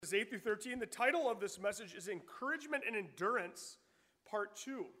8 through 13. The title of this message is Encouragement and Endurance, Part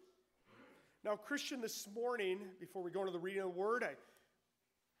 2. Now, Christian, this morning, before we go into the reading of the Word, a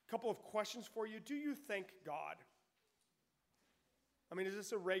couple of questions for you. Do you thank God? I mean, is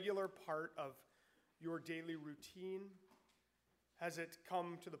this a regular part of your daily routine? Has it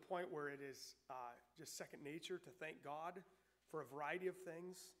come to the point where it is just second nature to thank God for a variety of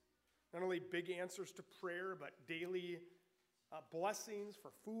things? Not only big answers to prayer, but daily blessings for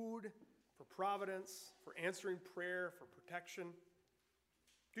food, for providence, for answering prayer, for protection.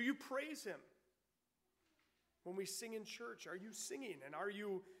 Do you praise Him? When we sing in church, are you singing? And are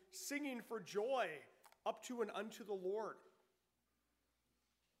you singing for joy up to and unto the Lord?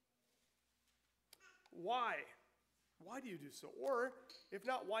 Why? Why do you do so? Or, if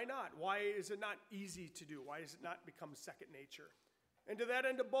not, why not? Why is it not easy to do? Why does it not become second nature? And to that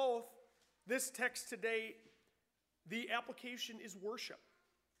end of both, this text today, the application is worship.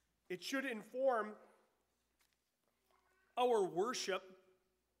 It should inform our worship,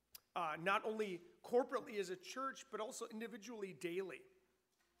 not only corporately as a church, but also individually daily.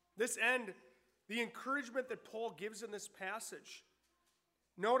 This end, the encouragement that Paul gives in this passage,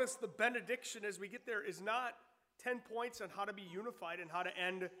 notice the benediction as we get there is not 10 points on how to be unified and how to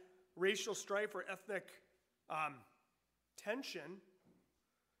end racial strife or ethnic tension,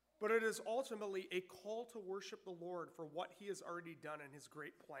 but it is ultimately a call to worship the Lord for what He has already done in His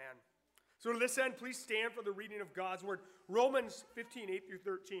great plan. So to this end, please stand for the reading of God's Word. Romans 15, 8 through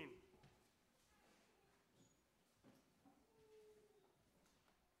 13.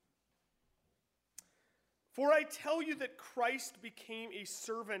 For I tell you that Christ became a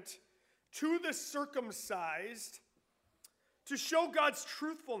servant to the circumcised to show God's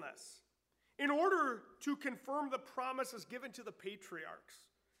truthfulness, in order to confirm the promises given to the patriarchs,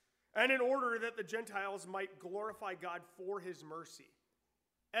 and in order that the Gentiles might glorify God for His mercy.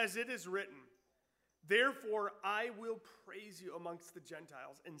 As it is written, therefore I will praise you amongst the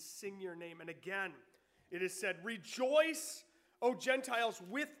Gentiles and sing your name. And again, it is said, rejoice, O Gentiles,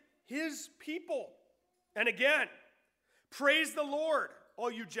 with His people. And again, praise the Lord, all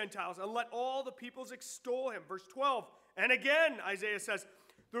you Gentiles, and let all the peoples extol Him. Verse 12, and again, Isaiah says,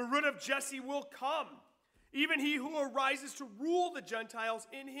 the root of Jesse will come. Even he who arises to rule the Gentiles,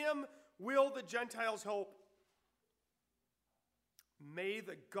 in him will the Gentiles hope. May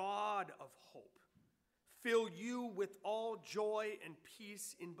the God of hope fill you with all joy and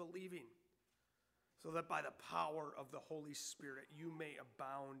peace in believing, so that by the power of the Holy Spirit you may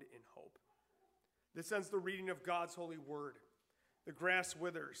abound in hope. This ends the reading of God's holy word. The grass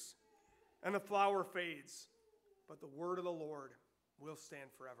withers and the flower fades, but the word of the Lord will stand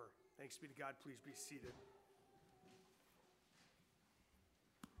forever. Thanks be to God. Please be seated.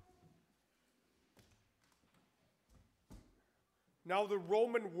 Now the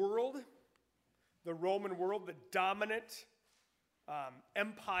Roman world, the dominant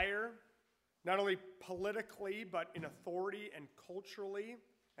empire, not only politically, but in authority and culturally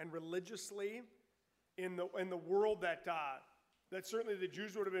and religiously, in the world that certainly the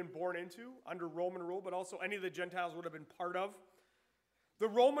Jews would have been born into under Roman rule, but also any of the Gentiles would have been part of. The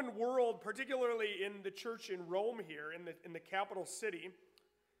Roman world, particularly in the church in Rome here, in the capital city,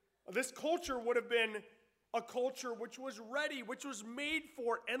 this culture would have been a culture which was ready, which was made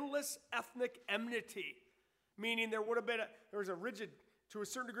for endless ethnic enmity, meaning there was a rigid, to a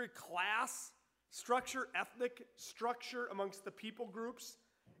certain degree, class structure, ethnic structure amongst the people groups.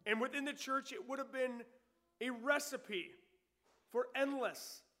 And within the church, it would have been a recipe for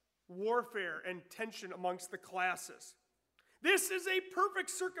endless warfare and tension amongst the classes. This is a perfect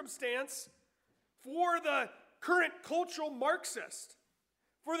circumstance for the current cultural Marxist,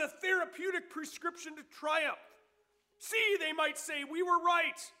 for the therapeutic prescription to triumph. See, they might say, we were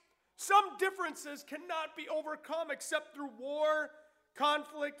right. Some differences cannot be overcome except through war,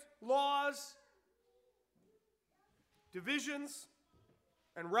 conflict, laws, divisions,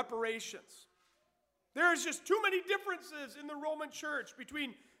 and reparations. There's just too many differences in the Roman church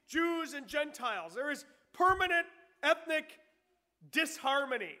between Jews and Gentiles. There is permanent ethnic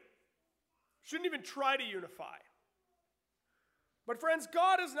disharmony. Shouldn't even try to unify. But friends,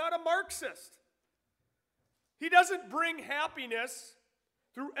 God is not a Marxist. He doesn't bring happiness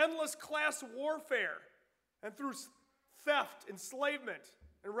through endless class warfare and through theft, enslavement,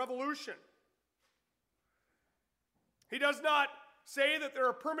 and revolution. He does not say that there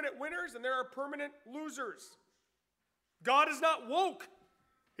are permanent winners and there are permanent losers. God is not woke.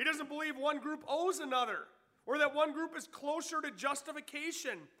 He doesn't believe one group owes another, or that one group is closer to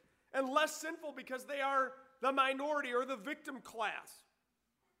justification and less sinful because they are the minority or the victim class.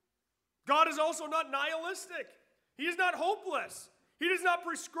 God is also not nihilistic. He is not hopeless. He does not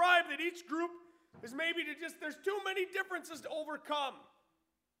prescribe that each group is maybe there's too many differences to overcome.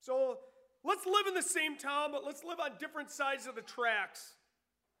 So let's live in the same town, but let's live on different sides of the tracks.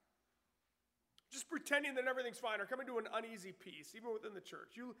 Just pretending that everything's fine, or coming to an uneasy peace, even within the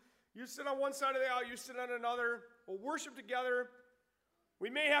church. You sit on one side of the aisle, you sit on another. We'll worship together. We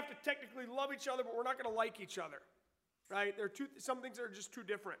may have to technically love each other, but we're not going to like each other. Right? Some things are just too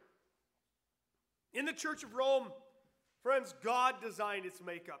different. In the Church of Rome, friends, God designed its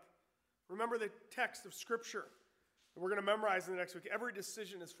makeup. Remember the text of Scripture that we're going to memorize in the next week. Every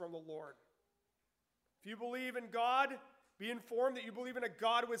decision is from the Lord. If you believe in God, be informed that you believe in a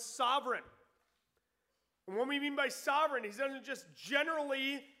God who is sovereign. And what we mean by sovereign, he doesn't just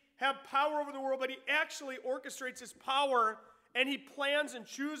generally have power over the world, but he actually orchestrates his power and he plans and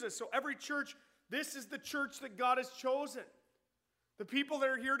chooses. So every church, this is the church that God has chosen. The people that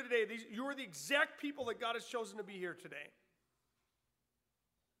are here today, you are the exact people that God has chosen to be here today.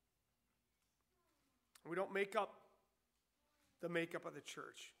 We don't make up the makeup of the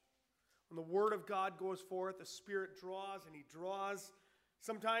church. When the word of God goes forth, the Spirit draws, and he draws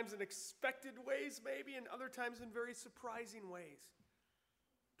sometimes in expected ways maybe, and other times in very surprising ways.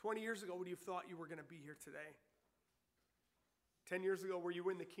 20 years ago, would you have thought you were going to be here today? 10 years ago, were you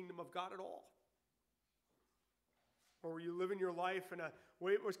in the kingdom of God at all? Or were you living your life in a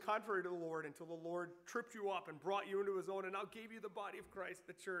way that was contrary to the Lord until the Lord tripped you up and brought you into his own and now gave you the body of Christ,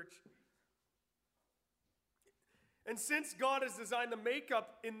 the church? And since God has designed the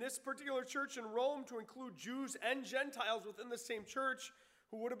makeup in this particular church in Rome to include Jews and Gentiles within the same church,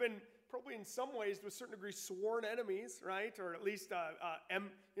 who would have been probably in some ways to a certain degree sworn enemies, right? Or at least,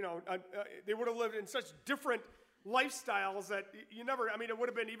 they would have lived in such different lifestyles that it would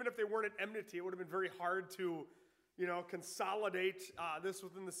have been, even if they weren't at enmity, it would have been very hard to, consolidate this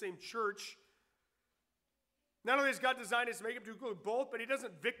within the same church. Not only has God designed his makeup to include both, but he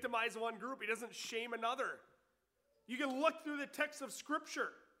doesn't victimize one group. He doesn't shame another. You can look through the text of Scripture.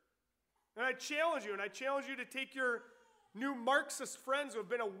 And I challenge you to take your new Marxist friends who have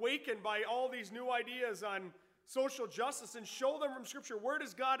been awakened by all these new ideas on social justice and show them from Scripture, where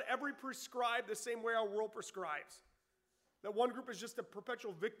does God ever prescribe the same way our world prescribes? That one group is just a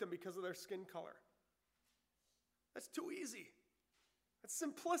perpetual victim because of their skin color. That's too easy. That's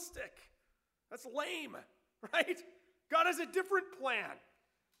simplistic. That's lame, right? God has a different plan.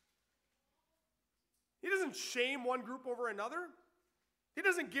 He doesn't shame one group over another. He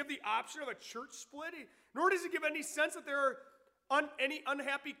doesn't give the option of a church split, nor does he give any sense that there are any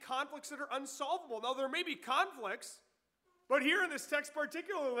unhappy conflicts that are unsolvable. Now, there may be conflicts, but here in this text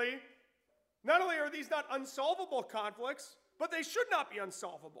particularly, not only are these not unsolvable conflicts, but they should not be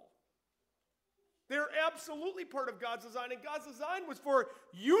unsolvable. They're absolutely part of God's design, and God's design was for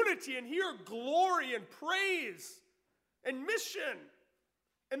unity and here glory and praise and mission,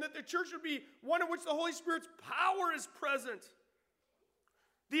 and that the church would be one in which the Holy Spirit's power is present.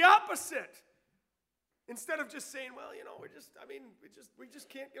 The opposite. Instead of just saying, well, we just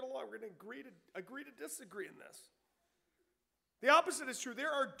can't get along. We're going to agree to disagree in this. The opposite is true.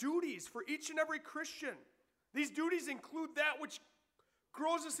 There are duties for each and every Christian. These duties include that which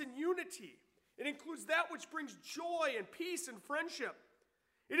grows us in unity. It includes that which brings joy and peace and friendship.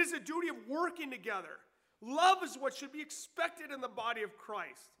 It is a duty of working together. Love is what should be expected in the body of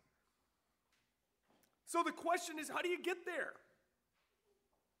Christ. So the question is, how do you get there?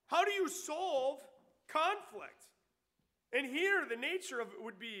 How do you solve conflict? And here, the nature of it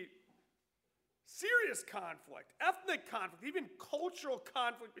would be serious conflict, ethnic conflict, even cultural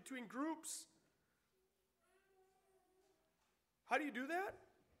conflict between groups. How do you do that?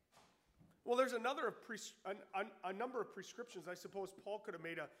 Well, there's a number of prescriptions. I suppose Paul could have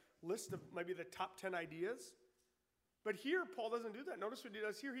made a list of maybe the top 10 ideas. But here, Paul doesn't do that. Notice what he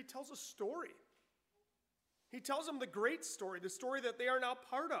does here. He tells a story. He tells them the great story, the story that they are now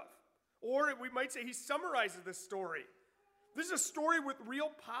part of. Or we might say he summarizes this story. This is a story with real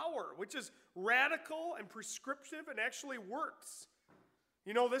power, which is radical and prescriptive and actually works.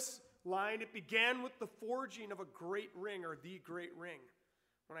 You know this line, it began with the forging of a great ring, or the great ring.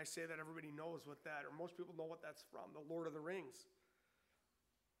 When I say that, everybody knows what that, or most people know what that's from, the Lord of the Rings.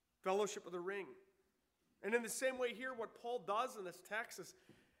 Fellowship of the Ring. And in the same way here, what Paul does in this text is,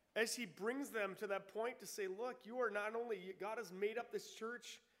 as he brings them to that point to say, look, you are not only, God has made up this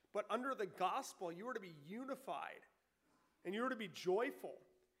church, but under the gospel, you are to be unified. And you are to be joyful.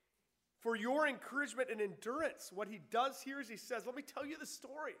 For your encouragement and endurance, what he does here is he says, let me tell you the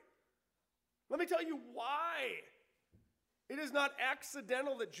story. Let me tell you why. It is not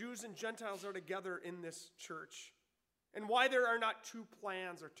accidental that Jews and Gentiles are together in this church. And why there are not two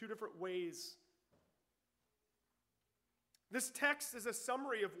plans or two different ways. This text is a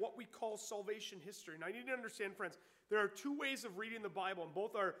summary of what we call salvation history. Now, you need to understand, friends, there are two ways of reading the Bible, and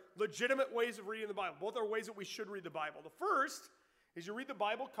both are legitimate ways of reading the Bible. Both are ways that we should read the Bible. The first is you read the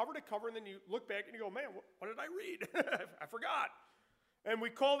Bible cover to cover, and then you look back and you go, man, what did I read? I forgot. And we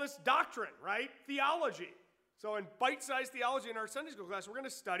call this doctrine, right? Theology. So in bite-sized theology in our Sunday school class, we're going to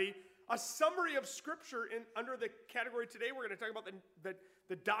study a summary of Scripture under the category today. We're going to talk about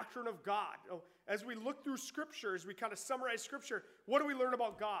the doctrine of God. As we look through Scripture, as we kind of summarize Scripture, what do we learn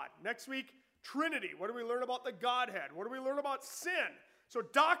about God? Next week, Trinity. What do we learn about the Godhead? What do we learn about sin? So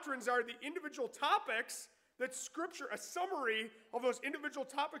doctrines are the individual topics that Scripture, a summary of those individual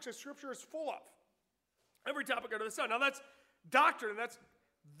topics that Scripture is full of. Every topic under the sun. Now that's doctrine, and that's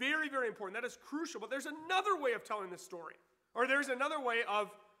very, very important. That is crucial. But there's another way of telling this story. Or there's another way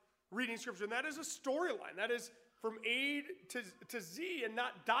of reading Scripture, and that is a storyline. That is from A to Z, and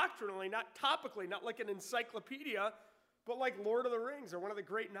not doctrinally, not topically, not like an encyclopedia, but like Lord of the Rings or one of the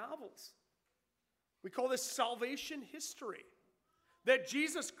great novels. We call this salvation history. That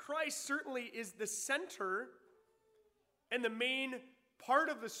Jesus Christ certainly is the center and the main part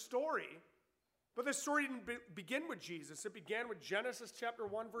of the story. But the story didn't begin with Jesus. It began with Genesis chapter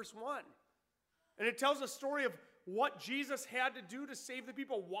 1, verse 1. And it tells a story of what Jesus had to do to save the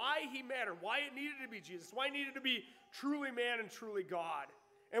people, why he mattered, why it needed to be Jesus, why it needed to be truly man and truly God.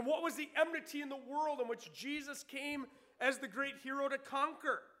 And what was the enmity in the world in which Jesus came as the great hero to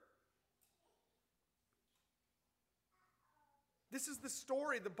conquer. This is the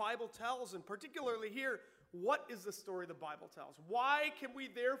story the Bible tells, and particularly here, what is the story the Bible tells? Why can we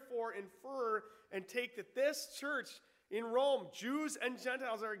therefore infer and take that this church in Rome, Jews and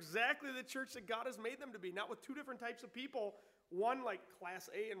Gentiles, are exactly the church that God has made them to be, not with two different types of people, one like class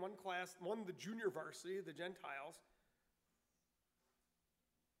A and one the junior varsity, the Gentiles.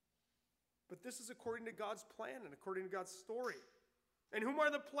 But this is according to God's plan and according to God's story. And whom are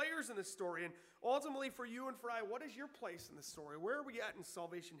the players in this story? And ultimately for you and for I, what is your place in this story? Where are we at in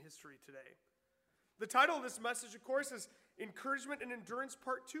salvation history today? The title of this message, of course, is Encouragement and Endurance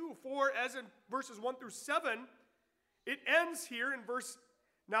Part 2. For, as in verses 1 through 7, it ends here in verse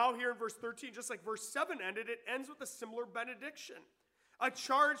 13, just like verse 7 ended, it ends with a similar benediction. A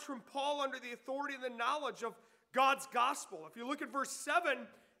charge from Paul under the authority and the knowledge of God's gospel. If you look at verse 7,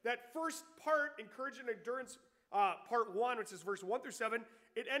 that first part, Encouragement and Endurance Part 1, which is verse 1 through 7,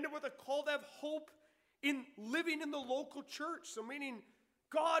 it ended with a call to have hope in living in the local church. So meaning,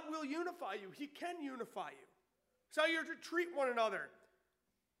 God will unify you. He can unify you. It's how you're to treat one another.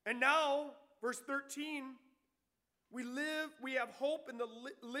 And now, verse 13, we have hope in the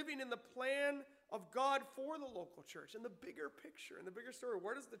living in the plan of God for the local church, in the bigger picture, in the bigger story.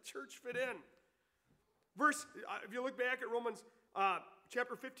 Where does the church fit in? If you look back at Romans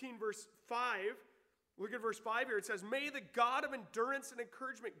chapter 15, verse 5, look at verse 5 here. It says, "May the God of endurance and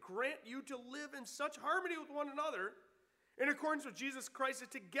encouragement grant you to live in such harmony with one another, in accordance with Jesus Christ,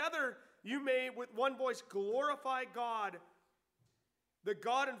 that together you may with one voice glorify God, the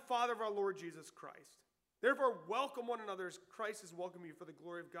God and Father of our Lord Jesus Christ. Therefore, welcome one another as Christ has welcomed you for the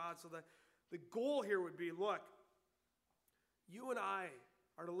glory of God." So that the goal here would be, look, you and I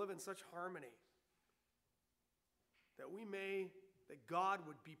are to live in such harmony that God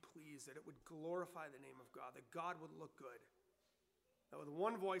would be pleased, that it would glorify the name of God, that God would look good. That with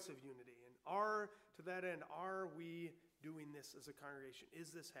one voice of unity. And to that end, are we doing this as a congregation?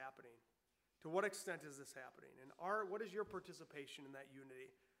 Is this happening? To what extent is this happening? And what is your participation in that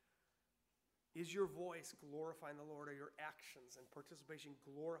unity? Is your voice glorifying the Lord? Are your actions and participation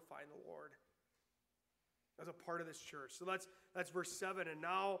glorifying the Lord as a part of this church? So that's verse 7. And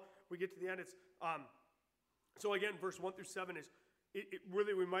now we get to the end. So again, verse 1 through 7 is, it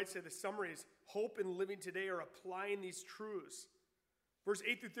really, we might say the summary is hope in living today or applying these truths. Verse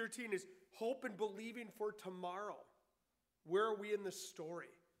 8 through 13 is hope and believing for tomorrow. Where are we in this story?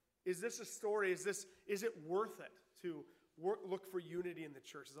 Is this a story? Is it worth it to look for unity in the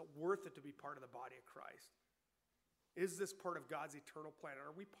church? Is it worth it to be part of the body of Christ? Is this part of God's eternal plan?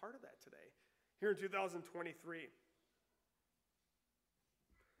 Are we part of that today? Here in 2023.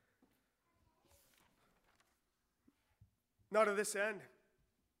 Now to this end,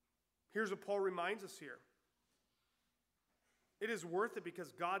 here's what Paul reminds us here. It is worth it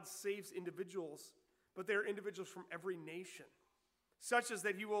because God saves individuals, but they are individuals from every nation, such as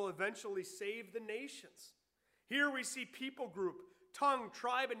that he will eventually save the nations. Here we see people group, tongue,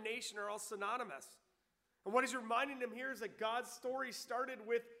 tribe, and nation are all synonymous. And what he's reminding them here is that God's story started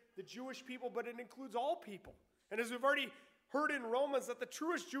with the Jewish people, but it includes all people. And as we've already heard in Romans, that the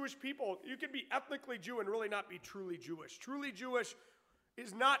truest Jewish people, you can be ethnically Jew and really not be truly Jewish. Truly Jewish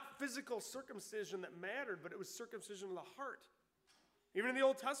is not physical circumcision that mattered, but it was circumcision of the heart. Even in the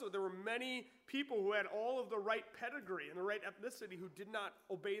Old Testament, there were many people who had all of the right pedigree and the right ethnicity who did not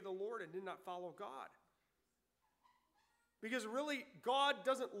obey the Lord and did not follow God. Because really, God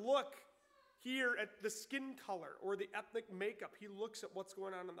doesn't look here at the skin color or the ethnic makeup. He looks at what's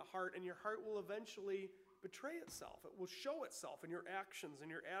going on in the heart, and your heart will eventually betray itself. It will show itself in your actions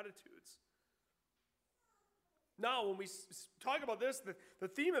and your attitudes. Now, when we talk about this, the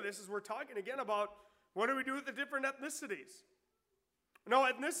theme of this is we're talking again about what do we do with the different ethnicities. Now,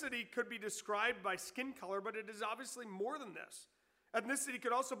 ethnicity could be described by skin color, but it is obviously more than this. Ethnicity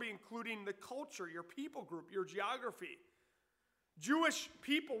could also be including the culture, your people group, your geography. Jewish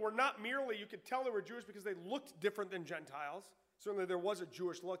people were not merely, you could tell they were Jewish because they looked different than Gentiles. Certainly there was a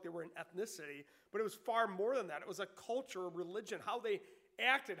Jewish look, they were an ethnicity, but it was far more than that. It was a culture, a religion, how they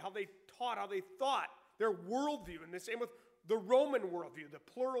acted, how they taught, how they thought, their worldview. And the same with the Roman worldview, the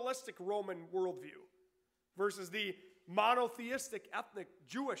pluralistic Roman worldview versus the monotheistic ethnic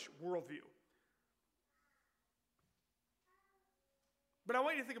Jewish worldview. But I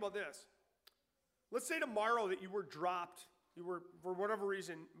want you to think about this. Let's say tomorrow that you were dropped, you were, for whatever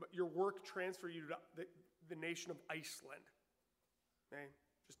reason, your work transferred you to the nation of Iceland. Okay?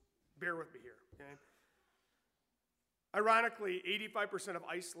 Just bear with me here. Okay? Ironically, 85% of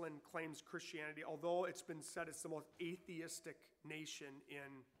Iceland claims Christianity, although it's been said it's the most atheistic nation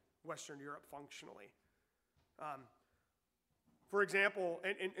in Western Europe functionally. For example,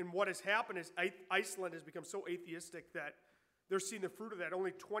 and what has happened is Iceland has become so atheistic that they're seeing the fruit of that.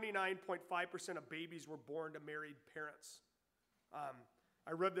 Only 29.5% of babies were born to married parents.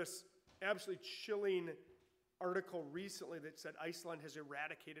 I read this absolutely chilling article recently that said Iceland has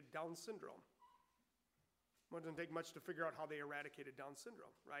eradicated Down syndrome. Well, it doesn't take much to figure out how they eradicated Down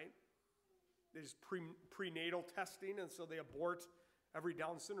syndrome, right? There's prenatal testing, and so they abort every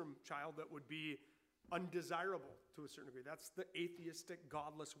Down syndrome child that would be undesirable to a certain degree. That's the atheistic,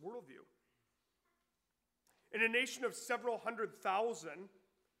 godless worldview. In a nation of several 100,000,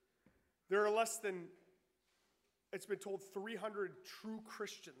 there are less than, it's been told, 300 true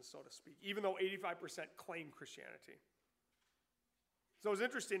Christians, so to speak, even though 85% claim Christianity. So it was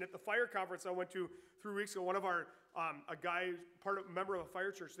interesting, at the fire conference I went to 3 weeks ago, one of our, a guy, member of a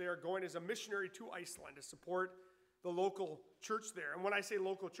fire church, they are going as a missionary to Iceland to support the local church there. And when I say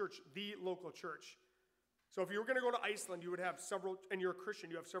local church, the local church. So if you were going to go to Iceland, you would have several, and you're a Christian,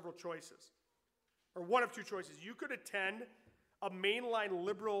 you have several choices. Or one of two choices. You could attend a mainline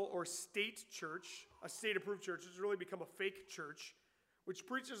liberal or state church, a state-approved church, which has really become a fake church, which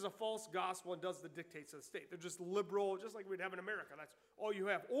preaches a false gospel and does the dictates of the state. They're just liberal, just like we'd have in America. That's all you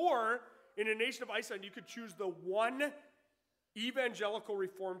have. Or, in a nation of Iceland, you could choose the one evangelical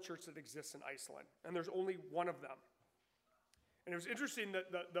reformed church that exists in Iceland. And there's only one of them. And it was interesting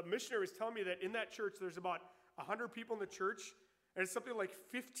that the missionary was telling me that in that church, there's about 100 people in the church, and it's something like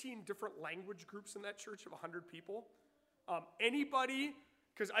 15 different language groups in that church of 100 people. Anybody,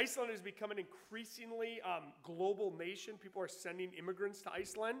 because Iceland has become an increasingly global nation. People are sending immigrants to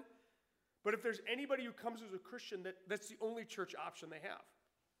Iceland. But if there's anybody who comes as a Christian, that's the only church option they have.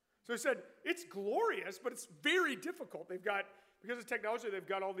 So I said, it's glorious, but it's very difficult. They've got, because of technology, they've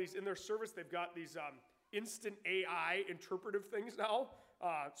got all these, in their service, they've got these instant AI interpretive things now,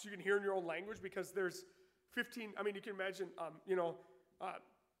 so you can hear in your own language, because there's 15, I mean, you can imagine,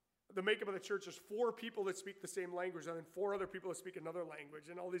 the makeup of the church is 4 people that speak the same language, and then 4 other people that speak another language,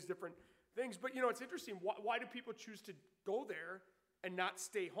 and all these different things. But, it's interesting. Why do people choose to go there and not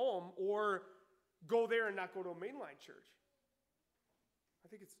stay home, or go there and not go to a mainline church? I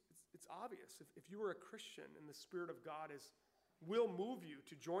think it's obvious. If you are a Christian and the Spirit of God will move you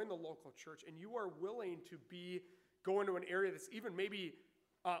to join the local church, and you are willing to go into an area that's even maybe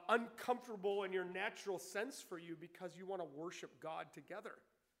uncomfortable in your natural sense for you because you want to worship God together.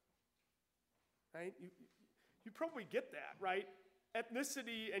 Right? You probably get that, right?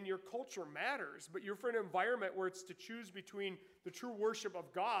 Ethnicity and your culture matters, but you're for an environment where it's to choose between the true worship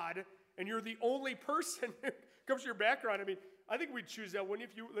of God and you're the only person who comes to your background. I mean, I think we'd choose that one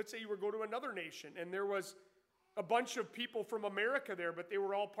if let's say you were go to another nation and there was a bunch of people from America there, but they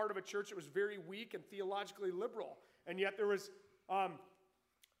were all part of a church that was very weak and theologically liberal. And yet there was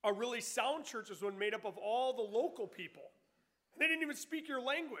a really sound church was one made up of all the local people. They didn't even speak your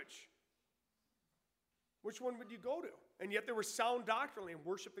language. Which one would you go to? And yet there was sound doctrinally and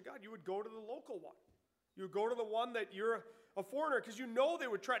worship to God. You would go to the local one. You would go to the one that you're a foreigner, because they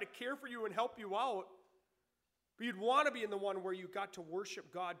would try to care for you and help you out. But you'd want to be in the one where you got to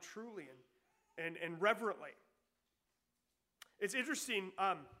worship God truly and reverently. It's interesting,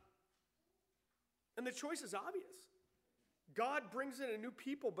 and the choice is obvious. God brings in a new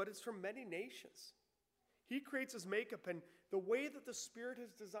people, but it's from many nations. He creates his makeup, and the way that the Spirit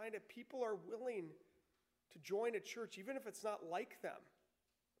has designed it, people are willing to join a church, even if it's not like them.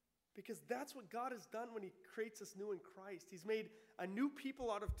 Because that's what God has done when he creates us new in Christ. He's made a new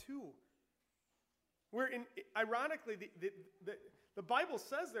people out of two. Ironically, the Bible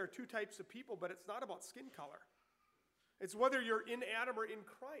says there are two types of people, but it's not about skin color. It's whether you're in Adam or in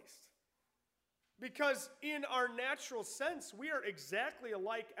Christ. Because in our natural sense, we are exactly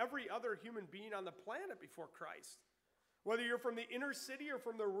alike every other human being on the planet before Christ. Whether you're from the inner city or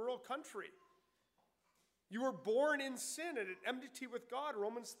from the rural country. You were born in sin and at enmity with God,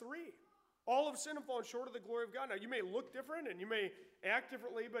 Romans 3. All of sin and fallen short of the glory of God. Now, you may look different and you may act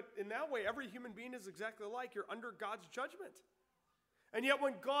differently, but in that way, every human being is exactly alike. You're under God's judgment. And yet,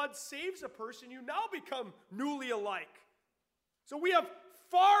 when God saves a person, you now become newly alike. So we have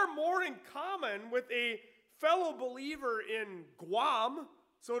far more in common with a fellow believer in Guam,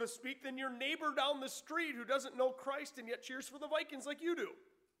 so to speak, than your neighbor down the street who doesn't know Christ and yet cheers for the Vikings like you do.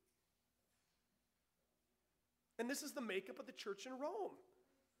 And this is the makeup of the church in Rome.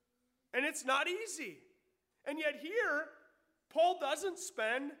 And it's not easy. And yet here, Paul doesn't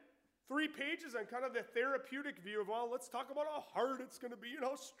spend 3 pages on kind of the therapeutic view of, well, let's talk about how hard it's going to be and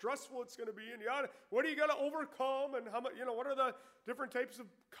how stressful it's going to be and what do you got to overcome and how much, what are the different types of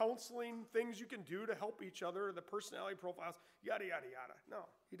counseling things you can do to help each other, the personality profiles, yada, yada, yada. No,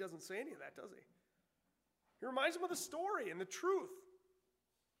 he doesn't say any of that, does he? He reminds them of the story and the truth.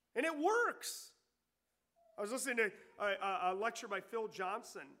 And it works. I was listening to a lecture by Phil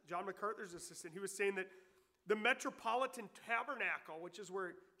Johnson, John MacArthur's assistant. He was saying that the Metropolitan Tabernacle, which is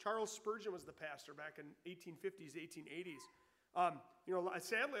where Charles Spurgeon was the pastor back in 1850s, 1880s.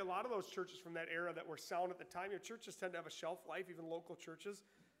 Sadly, a lot of those churches from that era that were sound at the time, churches tend to have a shelf life, even local churches.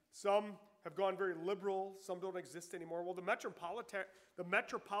 Some have gone very liberal. Some don't exist anymore. Well, the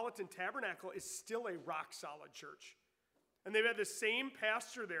Metropolitan Tabernacle is still a rock-solid church. And they've had the same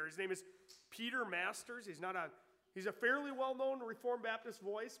pastor there. His name is Peter Masters. He's a fairly well-known Reformed Baptist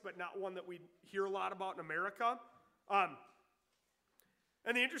voice, but not one that we hear a lot about in America.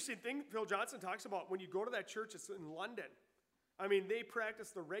 And the interesting thing Phil Johnson talks about, when you go to that church, it's in London. I mean, they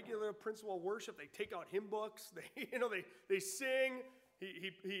practice the regular principle of worship. They take out hymn books. They sing.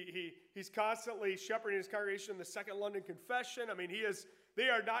 He's constantly shepherding his congregation in the Second London Confession. I mean, they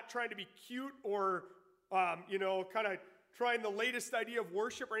are not trying to be cute or, kind of trying the latest idea of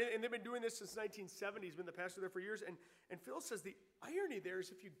worship or anything. And they've been doing this since 1970. He's been the pastor there for years. And Phil says the irony there is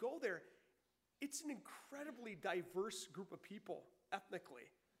if you go there, it's an incredibly diverse group of people ethnically.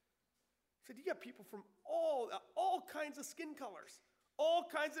 He said you got people from all kinds of skin colors, all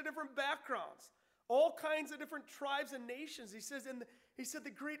kinds of different backgrounds, all kinds of different tribes and nations. He said the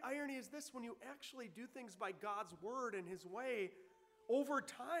great irony is this: when you actually do things by God's word and his way, over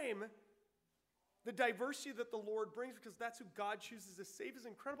time, the diversity that the Lord brings, because that's who God chooses to save, is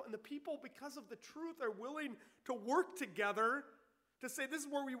incredible. And the people, because of the truth, are willing to work together to say this is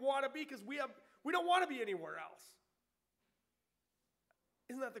where we want to be, because we don't want to be anywhere else.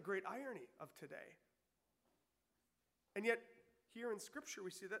 Isn't that the great irony of today? And yet, here in Scripture,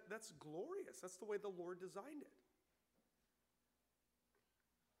 we see that that's glorious. That's the way the Lord designed it.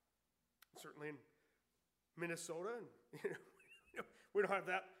 Certainly in Minnesota, we don't have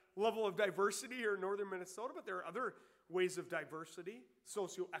that level of diversity here in northern Minnesota, but there are other ways of diversity,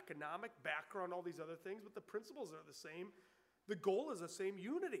 socioeconomic background, all these other things, but the principles are the same. The goal is the same: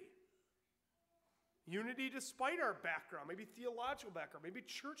 unity. Unity despite our background, maybe theological background, maybe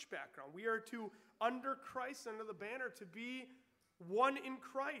church background. We are to, under Christ, under the banner, to be one in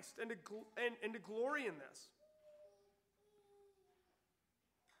Christ and to glory in this.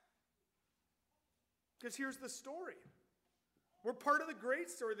 Because here's the story. We're part of the great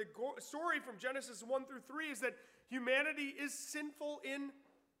story. The story from Genesis 1 through 3 is that humanity is sinful in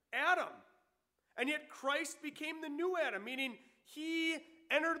Adam. And yet Christ became the new Adam, meaning he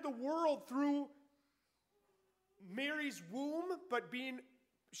entered the world through Mary's womb, but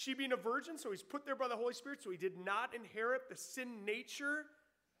she being a virgin, so he's put there by the Holy Spirit, so he did not inherit the sin nature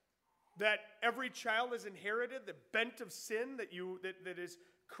that every child has inherited, the bent of sin that is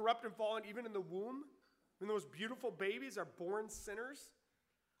corrupt and fallen even in the womb. And those beautiful babies are born sinners.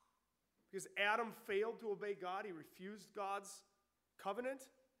 Because Adam failed to obey God. He refused God's covenant.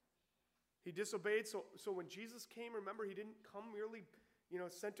 He disobeyed. So when Jesus came, remember, he didn't come merely,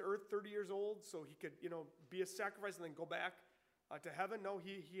 sent to earth 30 years old so he could, be a sacrifice and then go back to heaven. No,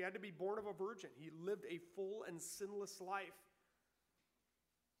 he had to be born of a virgin. He lived a full and sinless life.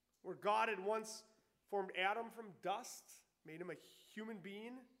 Where God had once formed Adam from dust, made him a human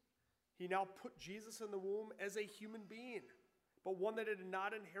being, he now put Jesus in the womb as a human being, but one that had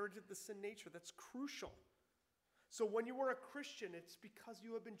not inherited the sin nature. That's crucial. So when you are a Christian, it's because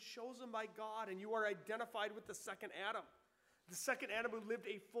you have been chosen by God and you are identified with the second Adam. The second Adam who lived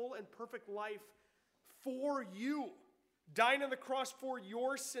a full and perfect life for you, dying on the cross for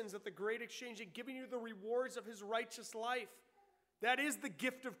your sins at the great exchange and giving you the rewards of his righteous life. That is the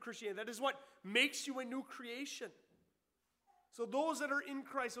gift of Christianity. That is what makes you a new creation. So those that are in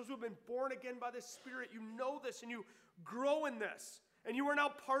Christ, those who have been born again by the Spirit, you know this and you grow in this. And you are now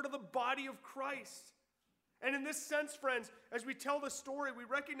part of the body of Christ. And in this sense, friends, as we tell the story, we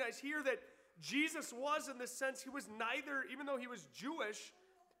recognize here that Jesus was, in this sense, he was neither, even though he was Jewish,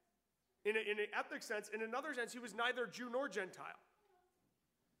 in an ethnic sense, in another sense, he was neither Jew nor Gentile.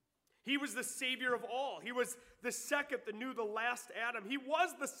 He was the Savior of all. He was the second, the new, the last Adam. He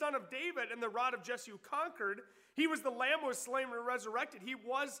was the son of David and the rod of Jesse who conquered. He was the Lamb who was slain and resurrected. He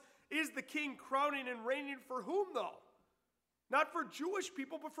is the King crowning and reigning for whom, though? Not for Jewish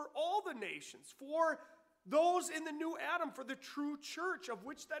people, but for all the nations. For those in the new Adam, for the true church, of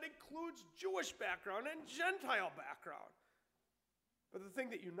which that includes Jewish background and Gentile background. But the thing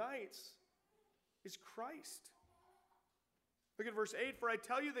that unites is Christ. Look at verse 8. For I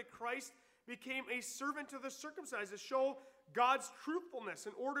tell you that Christ became a servant to the circumcised to show God's truthfulness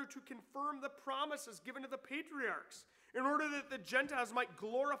in order to confirm the promises given to the patriarchs, in order that the Gentiles might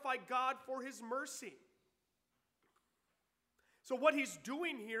glorify God for his mercy. So what he's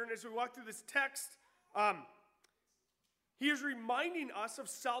doing here, and as we walk through this text, he is reminding us of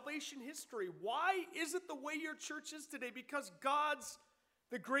salvation history. Why is it the way your church is today? Because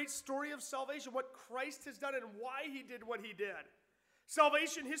the great story of salvation, what Christ has done and why he did what he did.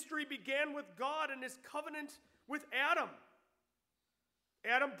 Salvation history began with God and his covenant with Adam.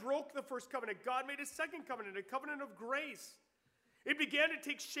 Adam broke the first covenant. God made a second covenant, a covenant of grace. It began to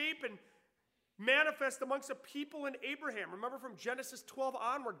take shape and manifest amongst a people in Abraham. Remember from Genesis 12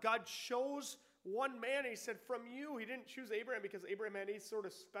 onward, God chose one man. He said, from you. He didn't choose Abraham because Abraham had any sort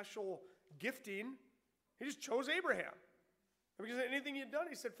of special gifting. He just chose Abraham. And because of anything he had done,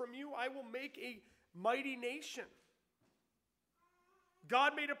 he said, from you I will make a mighty nation.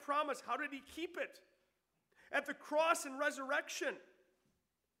 God made a promise. How did he keep it? At the cross and resurrection,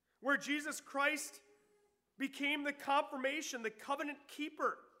 where Jesus Christ became the confirmation, the covenant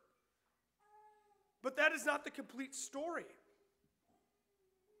keeper. But that is not the complete story.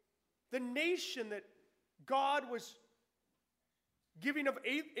 The nation that God was giving to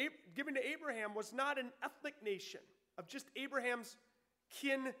Abraham was not an ethnic nation of just Abraham's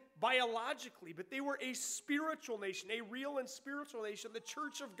kin biologically, but they were a spiritual nation, a real and spiritual nation, the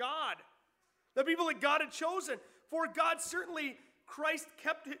church of God, the people that God had chosen. For God certainly, Christ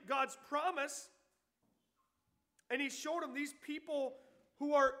kept God's promise, and he showed him these people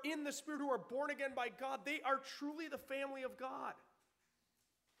who are in the Spirit, who are born again by God, they are truly the family of God.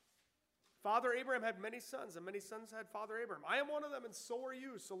 Father Abraham had many sons, and many sons had Father Abraham. I am one of them, and so are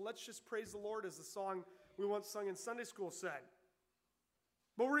you. So let's just praise the Lord, as the song we once sung in Sunday school said.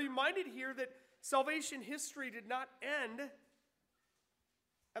 But we're reminded here that salvation history did not end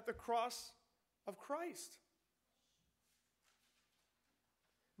at the cross of Christ.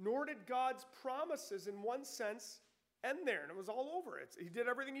 Nor did God's promises, in one sense, end there, and it was all over. He did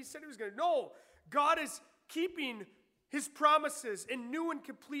everything he said he was going to. No, God is keeping his promises in new and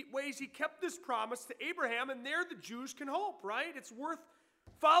complete ways. He kept this promise to Abraham, and there the Jews can hope, right? It's worth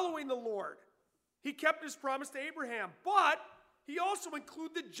following the Lord. He kept his promise to Abraham, but he also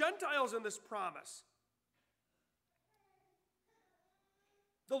included the Gentiles in this promise.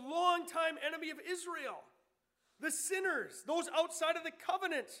 The longtime enemy of Israel, the sinners, those outside of the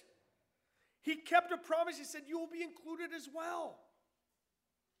covenant. He kept a promise. He said, you will be included as well.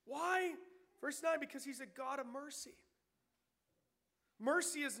 Why? Verse 9, because he's a God of mercy.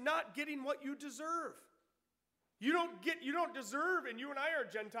 Mercy is not getting what you deserve. You don't deserve, and you and I are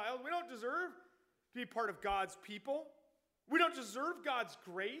Gentiles, we don't deserve to be part of God's people. We don't deserve God's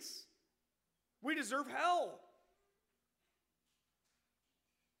grace. We deserve hell.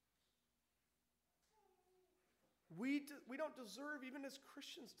 We don't deserve, even as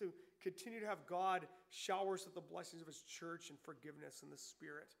Christians, to continue to have God shower us with the blessings of his church and forgiveness and the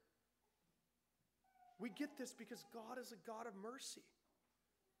Spirit. We get this because God is a God of mercy.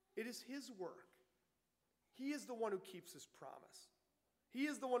 It is his work. He is the one who keeps his promise. He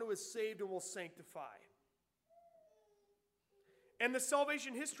is the one who is saved and will sanctify. And the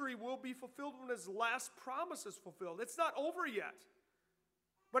salvation history will be fulfilled when his last promise is fulfilled. It's not over yet.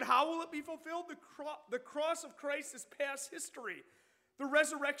 But how will it be fulfilled? The cross of Christ is past history. The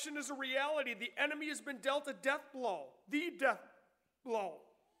resurrection is a reality. The enemy has been dealt a death blow. The death blow.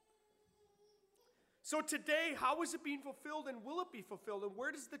 So today, how is it being fulfilled, and will it be fulfilled? And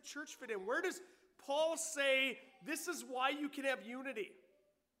where does the church fit in? Where does Paul say, this is why you can have unity?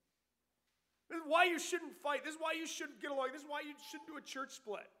 This is why you shouldn't fight. This is why you shouldn't get along. This is why you shouldn't do a church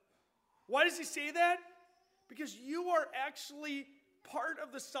split. Why does he say that? Because you are actually part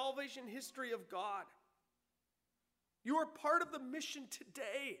of the salvation history of God. You are part of the mission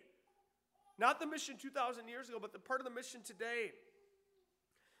today. Not the mission 2,000 years ago, but the part of the mission today.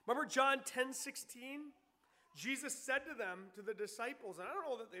 Remember John 10:16? Jesus said to them, to the disciples, and I don't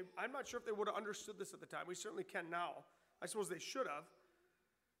know that I'm not sure if they would have understood this at the time. We certainly can now. I suppose they should have.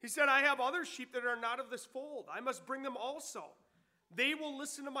 He said, I have other sheep that are not of this fold. I must bring them also. They will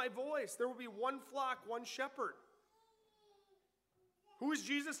listen to my voice. There will be one flock, one shepherd. Who is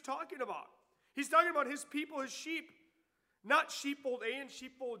Jesus talking about? He's talking about his people, his sheep. Not sheepfold A and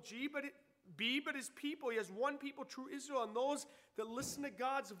sheepfold B, but his people. He has one people, true Israel, and those that listen to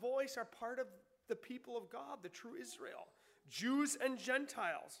God's voice are part of the people of God, the true Israel, Jews and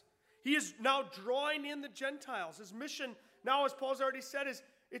Gentiles. He is now drawing in the Gentiles. His mission now, as Paul's already said, is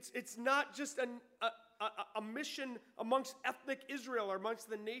it's not just a mission amongst ethnic Israel or amongst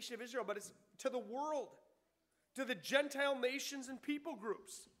the nation of Israel, but it's to the world, to the Gentile nations and people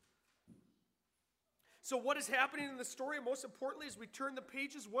groups. So what is happening in the story, and most importantly, as we turn the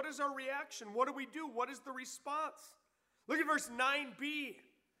pages, what is our reaction? What do we do? What is the response? Look at verse 9b.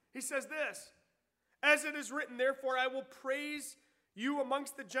 He says this, as it is written, therefore I will praise you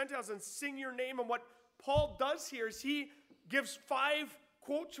amongst the Gentiles and sing your name. And what Paul does here is he gives 5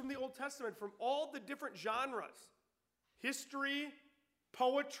 quotes from the Old Testament from all the different genres: history,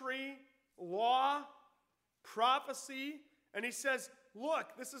 poetry, law, prophecy. And he says,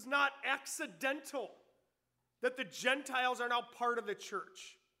 look, this is not accidental that the Gentiles are now part of the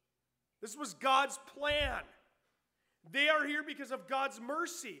church. This was God's plan. They are here because of God's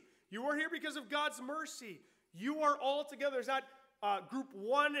mercy. You are here because of God's mercy. You are all together. There's not group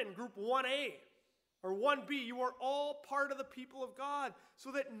 1 and group 1A or 1B. You are all part of the people of God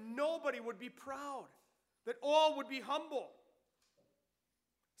so that nobody would be proud, that all would be humble.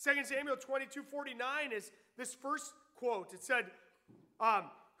 2 Samuel 22:49 is this first quote. It said,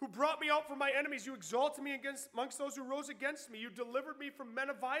 who brought me out from my enemies. You exalted me amongst those who rose against me. You delivered me from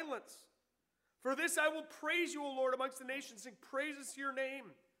men of violence. For this I will praise you, O Lord, amongst the nations. Sing praises to your name.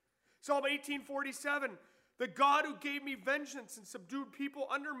 Psalm 18:47. The God who gave me vengeance and subdued people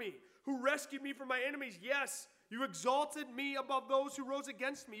under me, who rescued me from my enemies. Yes, you exalted me above those who rose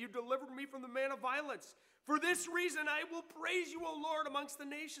against me. You delivered me from the man of violence. For this reason I will praise you, O Lord, amongst the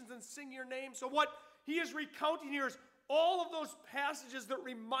nations and sing your name. So what he is recounting here is all of those passages that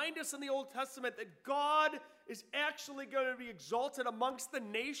remind us in the Old Testament that God is actually going to be exalted amongst the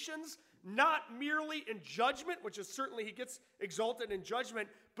nations, not merely in judgment, which is certainly he gets exalted in judgment,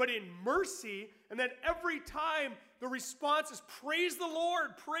 but in mercy. And then every time the response is praise the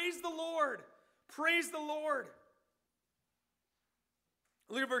Lord, praise the Lord, praise the Lord.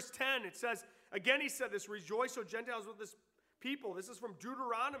 Look at verse 10. It says, again he said this, rejoice, O Gentiles, with this people. This is from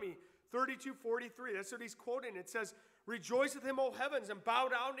Deuteronomy 32:43. That's what he's quoting. It says, rejoice with him, O heavens, and bow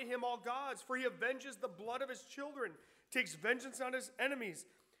down to him, all gods, for he avenges the blood of his children, takes vengeance on his enemies.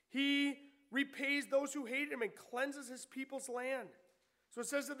 He repays those who hate him and cleanses his people's land. So it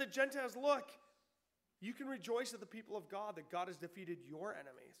says to the Gentiles, look, you can rejoice at the people of God that God has defeated your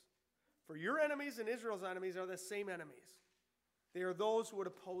enemies. For your enemies and Israel's enemies are the same enemies. They are those who would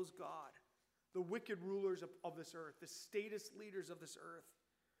oppose God, the wicked rulers of this earth, the statist leaders of this earth,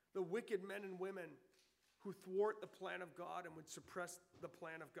 the wicked men and women who thwart the plan of God and would suppress the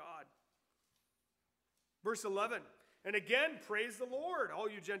plan of God. Verse 11, and again, praise the Lord, all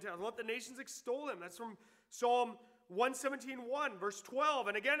you Gentiles. Let the nations extol him. That's from Psalm 117:1, verse 12.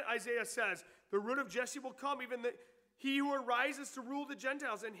 And again, Isaiah says, the root of Jesse will come, even he who arises to rule the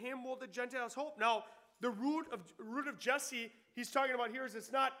Gentiles, and him will the Gentiles hope. Now, the root of Jesse he's talking about here is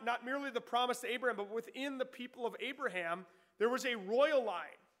it's not merely the promise to Abraham, but within the people of Abraham, there was a royal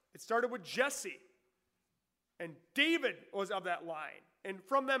line. It started with Jesse. And David was of that line. And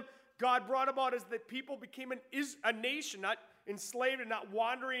from them, God brought about as that people became a nation, not enslaved and not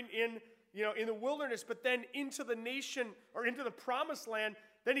wandering in the wilderness, but then into the nation or into the promised land.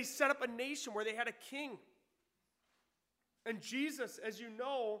 Then he set up a nation where they had a king. And Jesus, as you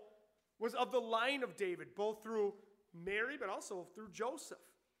know, was of the line of David, both through Mary, but also through Joseph.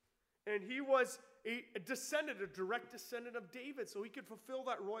 And he was a direct descendant of David, so he could fulfill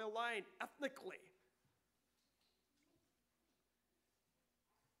that royal line ethnically.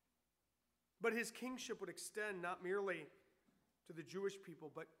 But his kingship would extend not merely to the Jewish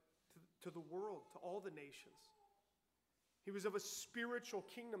people, but to the world, to all the nations. He was of a spiritual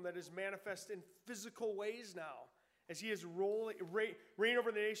kingdom that is manifest in physical ways now. As he is reign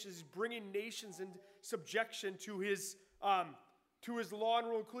over the nations, he's bringing nations into subjection to his law and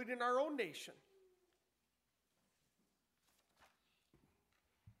rule, including our own nation.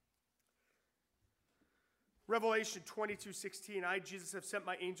 Revelation 22:16, I, Jesus, have sent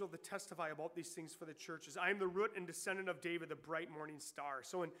my angel to testify about these things for the churches. I am the root and descendant of David, the bright morning star.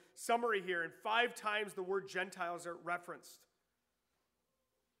 So in summary here, in 5 times the word Gentiles are referenced.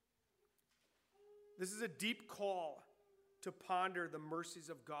 This is a deep call to ponder the mercies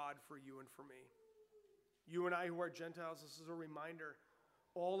of God for you and for me. You and I who are Gentiles, this is a reminder.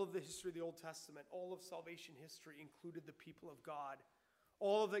 All of the history of the Old Testament, all of salvation history included the people of God.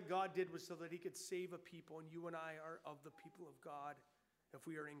 All that God did was so that he could save a people, and you and I are of the people of God if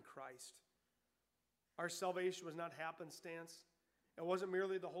we are in Christ. Our salvation was not happenstance. It wasn't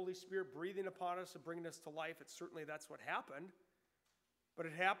merely the Holy Spirit breathing upon us and bringing us to life. Certainly that's what happened. But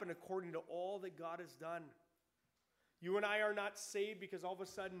it happened according to all that God has done. You and I are not saved because all of a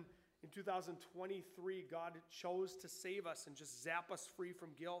sudden in 2023 God chose to save us and just zap us free from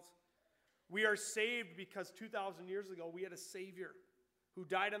guilt. We are saved because 2,000 years ago we had a Savior who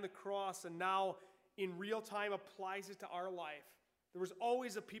died on the cross and now in real time applies it to our life. There was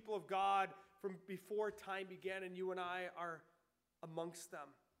always a people of God from before time began, and you and I are amongst them.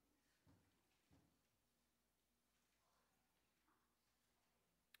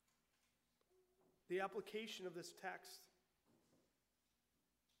 The application of this text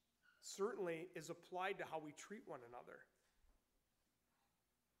certainly is applied to how we treat one another.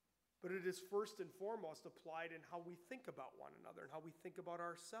 But it is first and foremost applied in how we think about one another and how we think about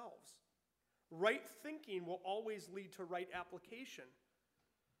ourselves. Right thinking will always lead to right application.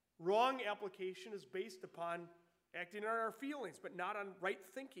 Wrong application is based upon acting on our feelings, but not on right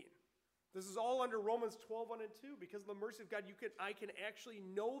thinking. This is all under Romans 12:1-2. Because of the mercy of God, I can actually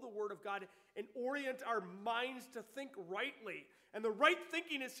know the Word of God and orient our minds to think rightly. And the right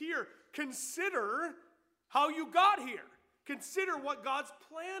thinking is here. Consider how you got here. Consider what God's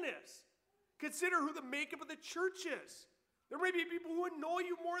plan is. Consider who the makeup of the church is. There may be people who annoy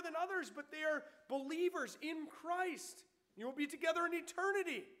you more than others, but they are believers in Christ. You will be together in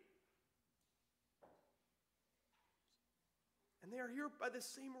eternity. And they are here by the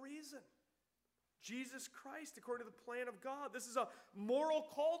same reason. Jesus Christ, according to the plan of God. This is a moral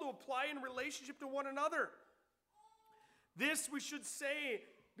call to apply in relationship to one another. This, we should say,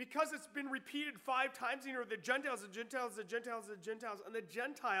 because it's been repeated 5 times here, the Gentiles, the Gentiles, the Gentiles, the Gentiles, and the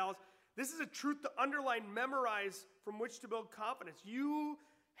Gentiles, this is a truth to underline, memorize, from which to build confidence. You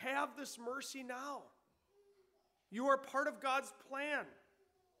have this mercy now. You are part of God's plan.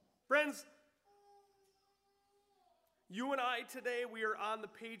 Friends, you and I today, we are on the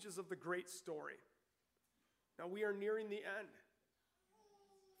pages of the great story. Now we are nearing the end.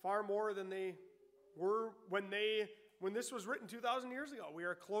 Far more than they were when this was written 2,000 years ago. We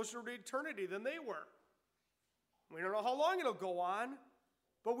are closer to eternity than they were. We don't know how long it'll go on,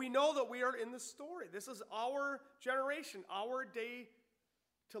 but we know that we are in the story. This is our generation, our day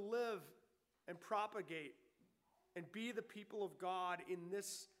to live and propagate and be the people of God in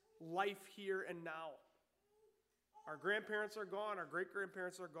this life here and now. Our grandparents are gone. Our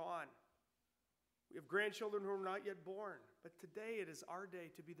great-grandparents are gone. We have grandchildren who are not yet born. But today it is our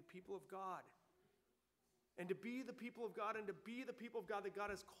day to be the people of God. And to be the people of God and to be the people of God that God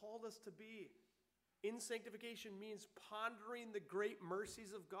has called us to be. In sanctification means pondering the great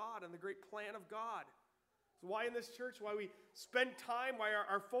mercies of God and the great plan of God. It's why in this church, why we spend time, why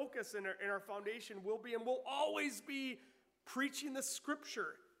our focus and our foundation will be and will always be preaching the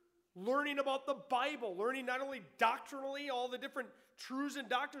Scripture, learning about the Bible, learning not only doctrinally all the different truths and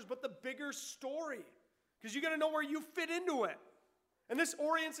doctrines, but the bigger story. Because you got to know where you fit into it. And this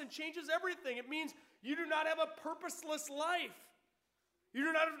orients and changes everything. It means you do not have a purposeless life. You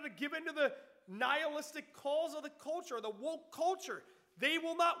do not have to give in to the nihilistic calls of the culture, or the woke culture. They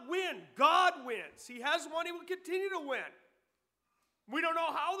will not win. God wins. He has won. He will continue to win. We don't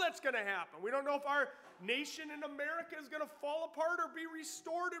know how that's going to happen. We don't know if our nation in America is going to fall apart or be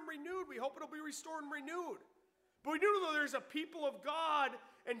restored and renewed. We hope it'll be restored and renewed. But we do know there's a people of God,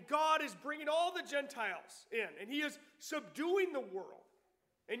 and God is bringing all the Gentiles in, and He is subduing the world.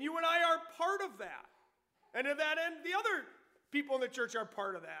 And you and I are part of that. And to that end, the other people in the church are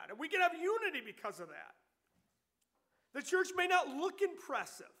part of that. And we can have unity because of that. The church may not look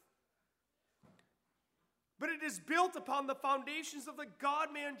impressive, but it is built upon the foundations of the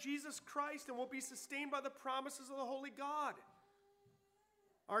God-man Jesus Christ and will be sustained by the promises of the Holy God.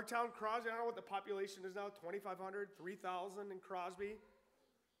 Our town, Crosby, I don't know what the population is now, 2,500, 3,000 in Crosby.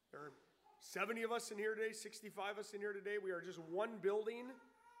 Or 70 of us in here today, 65 of us in here today. We are just one building.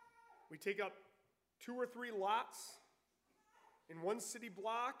 We take up 2 or 3 lots in one city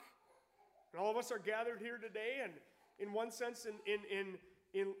block. And all of us are gathered here today. And in one sense,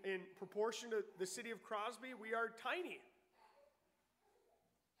 in proportion to the city of Crosby, we are tiny.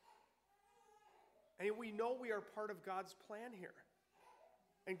 And we know we are part of God's plan here.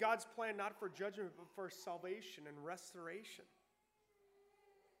 And God's plan not for judgment, but for salvation and restoration.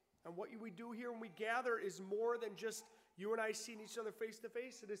 And what we do here when we gather is more than just you and I seeing each other face to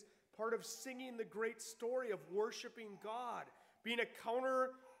face. It is part of singing the great story of worshiping God, being a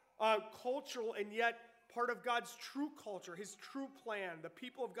counter-cultural and yet part of God's true culture, his true plan, the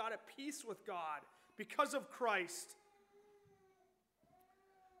people of God at peace with God because of Christ.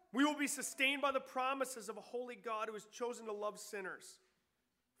 We will be sustained by the promises of a holy God who has chosen to love sinners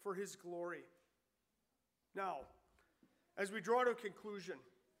for his glory. Now, as we draw to a conclusion,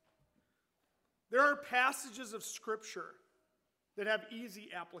 there are passages of Scripture that have easy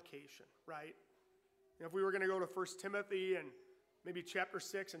application, right? If we were going to go to 1 Timothy and maybe chapter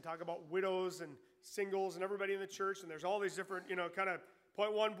 6 and talk about widows and singles and everybody in the church, and there's all these different, kind of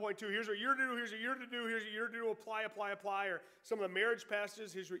point 1, point 2, here's what you're to do, here's what you're to do, here's what you're to do, apply, or some of the marriage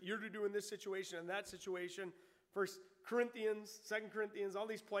passages, here's what you're to do in this situation and that situation. 1 Corinthians, 2 Corinthians, all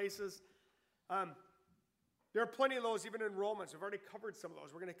these places. There are plenty of those even in Romans. We've already covered some of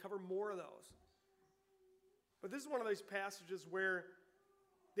those. We're going to cover more of those. But this is one of those passages where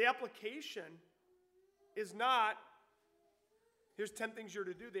the application is not, here's 10 things you're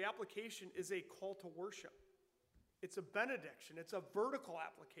to do. The application is a call to worship. It's a benediction. It's a vertical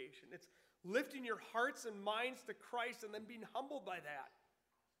application. It's lifting your hearts and minds to Christ and then being humbled by that.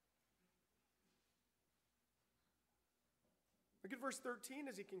 Look at verse 13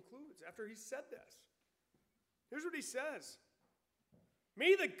 as he concludes, after he said this. Here's what he says.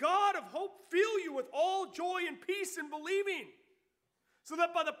 May the God of hope fill you with all joy and peace in believing, so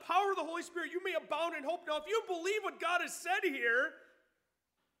that by the power of the Holy Spirit you may abound in hope. Now, if you believe what God has said here,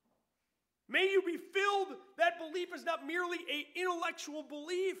 may you be filled. That belief is not merely an intellectual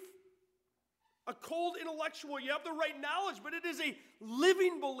belief, a cold intellectual. You have the right knowledge, but it is a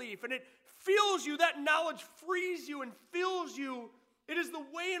living belief, and it fills you. That knowledge frees you and fills you. It is the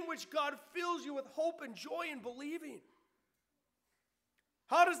way in which God fills you with hope and joy in believing.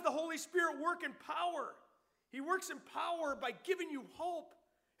 How does the Holy Spirit work in power? He works in power by giving you hope,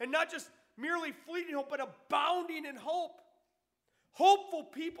 and not just merely fleeting hope, but abounding in hope. Hopeful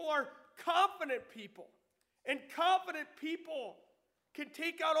people are confident people, and confident people can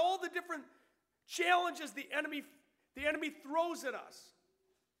take out all the different challenges the enemy throws at us,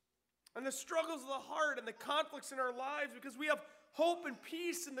 and the struggles of the heart and the conflicts in our lives, because we have hope and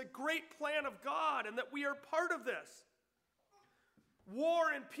peace in the great plan of God, and that we are part of this.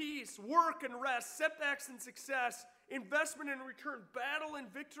 War and peace, work and rest, setbacks and success, investment and return, battle and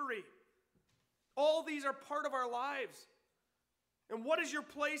victory. All these are part of our lives. And what is your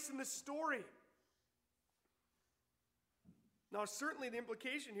place in this story? Now, certainly the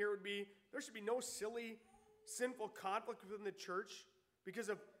implication here would be there should be no silly, sinful conflict within the church because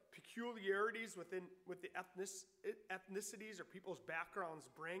of peculiarities with the ethnicities or people's backgrounds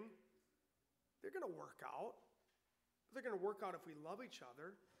bring. They're going to work out. They're going to work out if we love each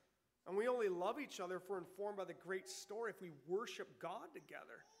other. And we only love each other if we're informed by the great story, if we worship God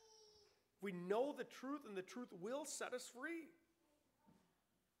together. If we know the truth, and the truth will set us free.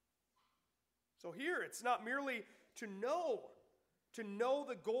 So here, it's not merely to know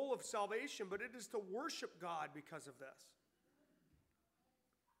the goal of salvation, but it is to worship God because of this.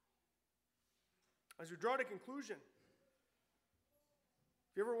 As we draw to conclusion,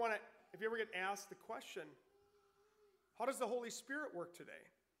 if you ever get asked the question, how does the Holy Spirit work today?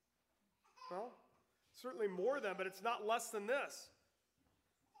 Well, certainly more than, but it's not less than this.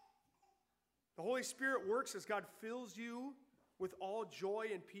 The Holy Spirit works as God fills you with all joy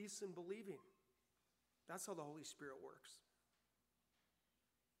and peace in believing. That's how the Holy Spirit works.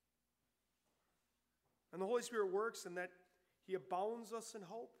 And the Holy Spirit works in that he abounds us in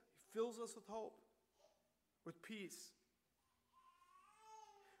hope. He fills us with hope, with peace.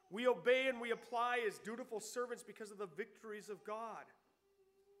 We obey and we apply as dutiful servants because of the victories of God.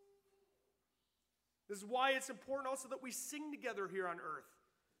 This is why it's important also that we sing together here on earth.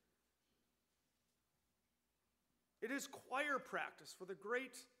 It is choir practice for the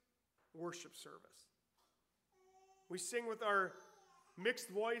great worship service. We sing with our mixed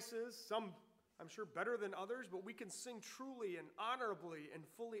voices, some I'm sure better than others, but we can sing truly and honorably and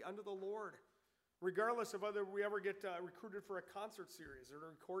fully unto the Lord, regardless of whether we ever get recruited for a concert series or to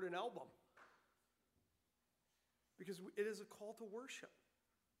record an album. Because it is a call to worship.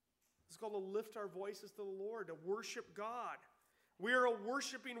 It's called to lift our voices to the Lord, to worship God. We are a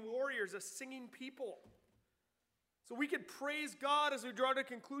worshiping warriors, a singing people. So we can praise God as we draw to a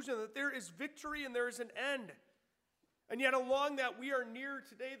conclusion that there is victory and there is an end. And yet along that, we are nearer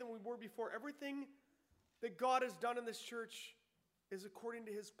today than we were before. Everything that God has done in this church is according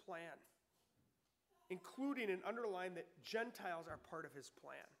to his plan, including and underline that Gentiles are part of his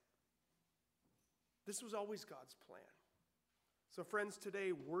plan. This was always God's plan. So friends,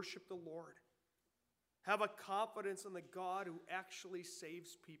 today, worship the Lord. Have a confidence in the God who actually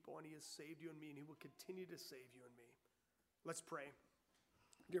saves people, and he has saved you and me, and he will continue to save you and me. Let's pray.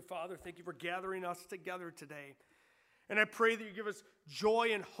 Dear Father, thank you for gathering us together today. And I pray that you give us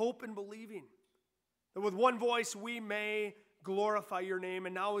joy and hope in believing, that with one voice we may glorify your name.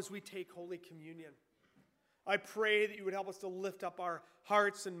 And now as we take Holy Communion, I pray that you would help us to lift up our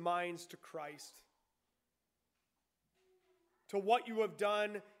hearts and minds to Christ, to what you have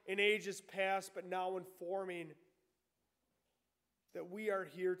done in ages past, but now informing that we are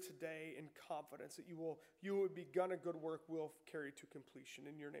here today in confidence that you who have begun a good work will carry to completion.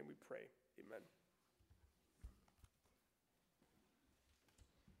 In your name we pray. Amen.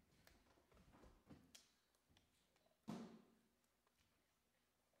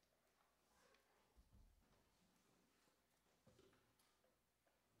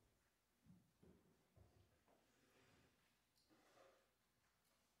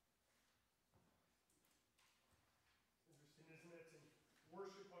 Isn't it? And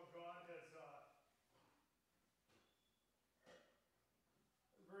worship of God has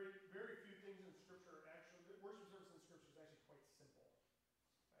very few things in Scripture. Actually, the worship service in Scripture is actually quite simple.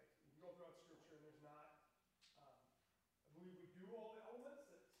 Right? You can go throughout Scripture, and there's not. I believe we do all the elements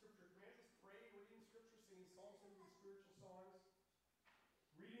that Scripture commands us: praying, reading Scripture, singing psalms, hymns, and spiritual songs,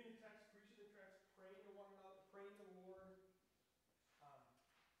 reading the text, preaching the text, praying to one another, praying to the Lord.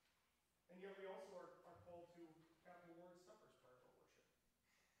 And yet, we also are called to have the Lord's Supper as part of our worship.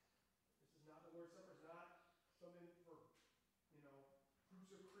 This is not the Lord's Supper. It's not something for, groups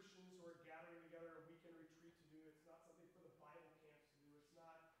of Christians who are gathering together a weekend retreat to do. It's not something for the Bible camps to do. It's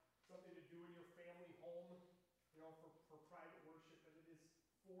not something to do in your family home, for private worship. But it is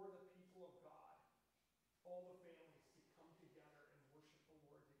for the people of God, all the families, to come together and worship the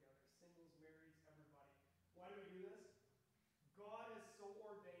Lord together. Singles, marrieds, everybody. Why do we do this? God has so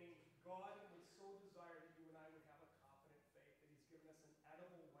ordained, God would so desire that you and I would have a confident faith, that he's given us an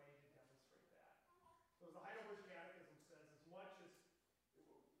edible way to demonstrate that. So as the Heidelberg Catechism says, as much as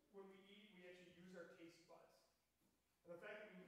when we eat, we actually use our taste buds. And the fact that